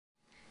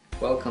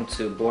Welcome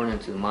to Born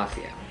into the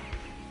Mafia.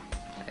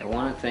 I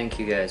want to thank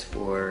you guys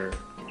for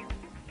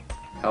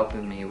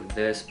helping me with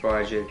this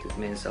project. It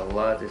means a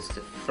lot. It's the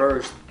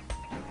first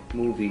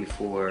movie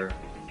for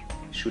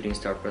Shooting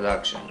Star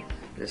Production.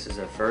 This is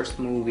our first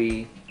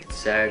movie. It's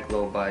SAG,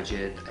 low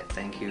budget. I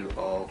thank you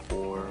all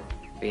for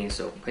being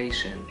so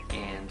patient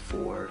and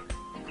for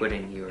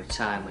putting your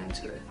time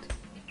into it.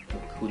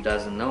 Who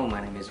doesn't know,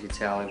 my name is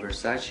Vitaly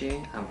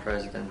Versace. I'm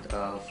president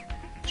of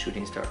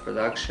Shooting Star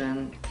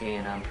Production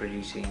and I'm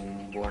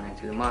producing Born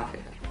into the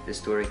Mafia. This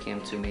story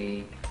came to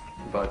me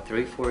about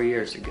 3-4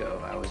 years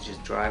ago. I was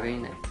just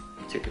driving,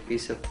 I took a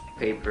piece of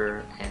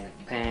paper and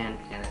a pen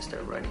and I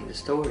started writing the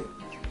story.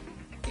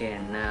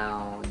 And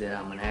now that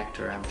I'm an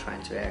actor, I'm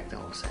trying to act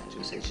in Los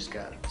Angeles. I just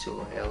got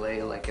to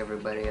LA like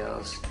everybody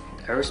else.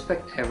 I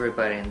respect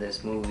everybody in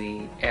this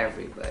movie,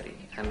 everybody.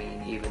 I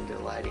mean, even the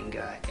lighting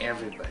guy,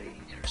 everybody.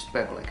 I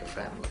respect like a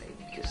family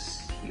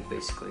because you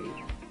basically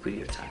put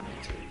your time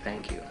into it.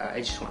 Thank you. I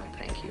just want to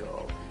thank you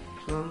all.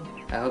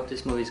 I hope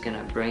this movie is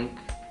gonna bring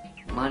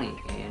money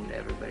and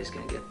everybody's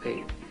gonna get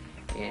paid.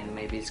 And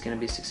maybe it's gonna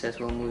be a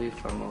successful movie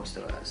for most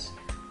of us.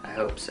 I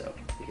hope so,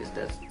 because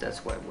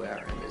that's why we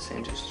are in this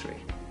industry.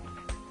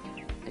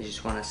 I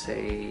just want to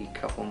say a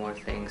couple more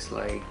things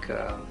like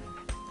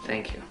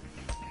thank you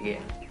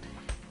again.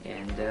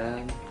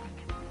 And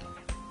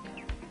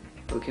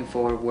looking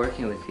forward to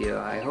working with you.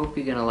 I hope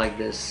you're gonna like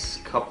this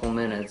couple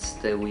minutes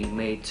that we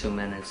made 2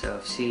 minutes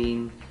of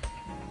scene.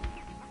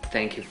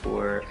 Thank you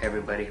for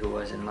everybody who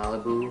was in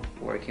Malibu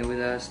working with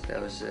us.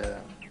 That was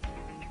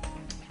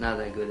not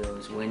that good. It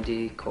was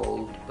windy,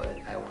 cold, but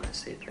I want to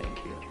say thank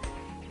you.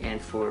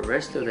 And for the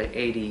rest of the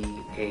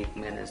 88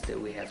 minutes that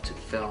we have to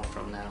film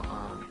from now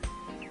on,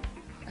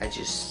 I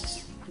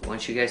just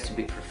want you guys to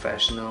be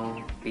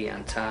professional, be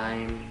on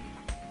time,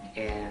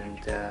 and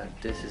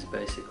this is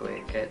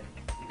basically it.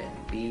 Then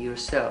be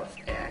yourself,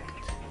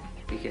 act,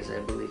 because I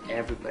believe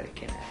everybody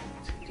can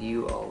act.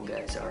 You all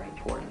guys are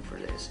important for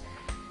this.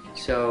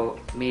 So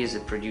me as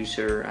a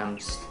producer, I'm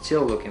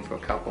still looking for a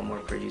couple more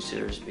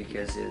producers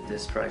because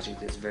this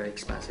project is very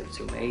expensive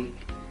to make.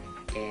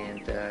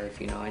 And if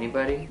you know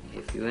anybody,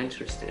 if you're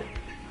interested,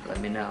 let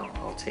me know.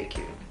 I'll take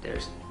you.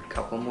 There's a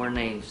couple more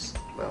names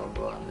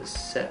available on this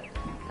set,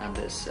 on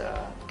this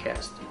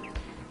cast.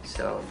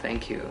 So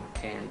thank you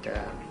and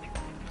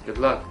good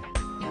luck.